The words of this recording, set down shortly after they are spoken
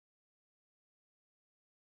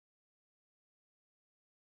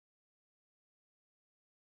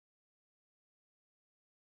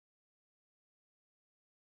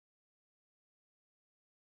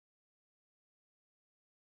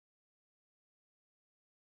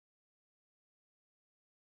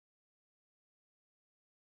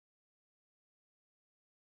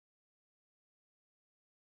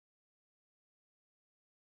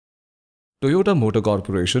Toyota Motor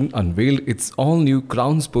Corporation unveiled its all-new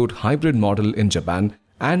Crown Sport hybrid model in Japan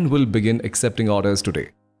and will begin accepting orders today.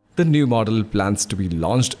 The new model plans to be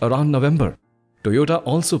launched around November. Toyota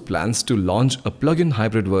also plans to launch a plug-in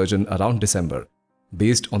hybrid version around December.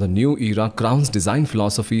 Based on the new era Crown's design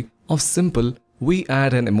philosophy of simple, we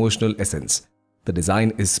add an emotional essence. The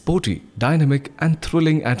design is sporty, dynamic and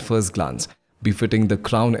thrilling at first glance, befitting the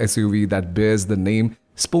Crown SUV that bears the name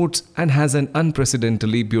Sports and has an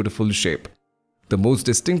unprecedentedly beautiful shape. The most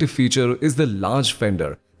distinctive feature is the large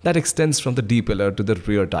fender that extends from the D-pillar to the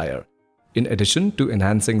rear tire. In addition to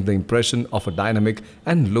enhancing the impression of a dynamic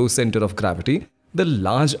and low center of gravity, the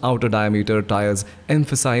large outer diameter tires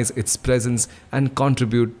emphasize its presence and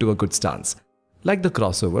contribute to a good stance. Like the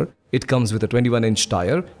crossover, it comes with a 21-inch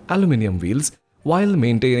tire, aluminum wheels, while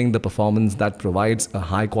maintaining the performance that provides a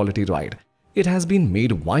high-quality ride. It has been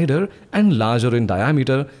made wider and larger in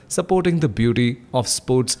diameter, supporting the beauty of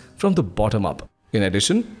sports from the bottom up. In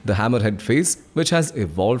addition, the hammerhead face, which has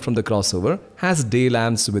evolved from the crossover, has day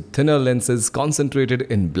lamps with thinner lenses concentrated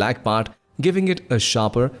in black part, giving it a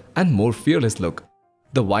sharper and more fearless look.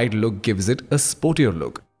 The wide look gives it a sportier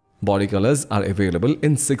look. Body colors are available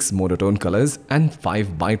in 6 monotone colors and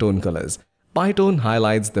 5 bitone colors. Bitone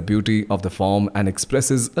highlights the beauty of the form and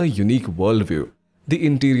expresses a unique worldview. The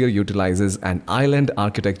interior utilizes an island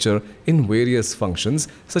architecture in various functions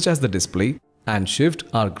such as the display and shift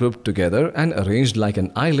are grouped together and arranged like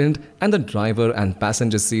an island, and the driver and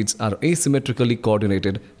passenger seats are asymmetrically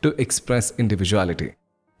coordinated to express individuality.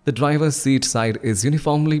 The driver's seat side is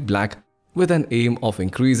uniformly black with an aim of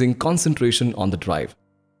increasing concentration on the drive.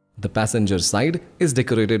 The passenger side is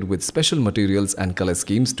decorated with special materials and color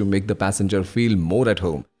schemes to make the passenger feel more at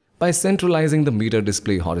home. By centralizing the meter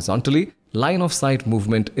display horizontally, line of sight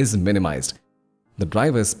movement is minimized. The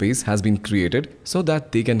driver's space has been created so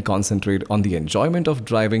that they can concentrate on the enjoyment of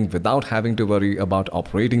driving without having to worry about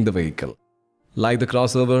operating the vehicle. Like the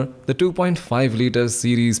crossover, the 2.5-liter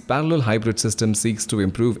series parallel hybrid system seeks to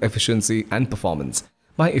improve efficiency and performance.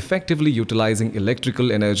 By effectively utilizing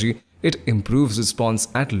electrical energy, it improves response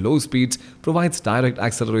at low speeds, provides direct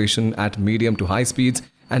acceleration at medium to high speeds,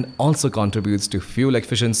 and also contributes to fuel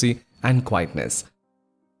efficiency and quietness.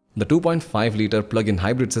 The 2.5-liter plug-in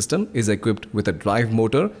hybrid system is equipped with a drive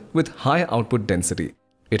motor with high output density.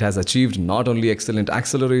 It has achieved not only excellent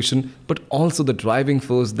acceleration but also the driving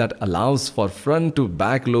force that allows for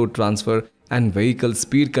front-to-back load transfer and vehicle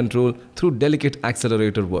speed control through delicate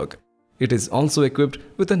accelerator work. It is also equipped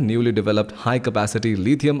with a newly developed high-capacity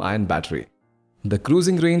lithium-ion battery. The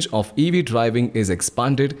cruising range of EV driving is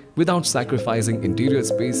expanded without sacrificing interior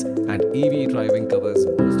space, and EV driving covers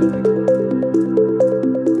most of the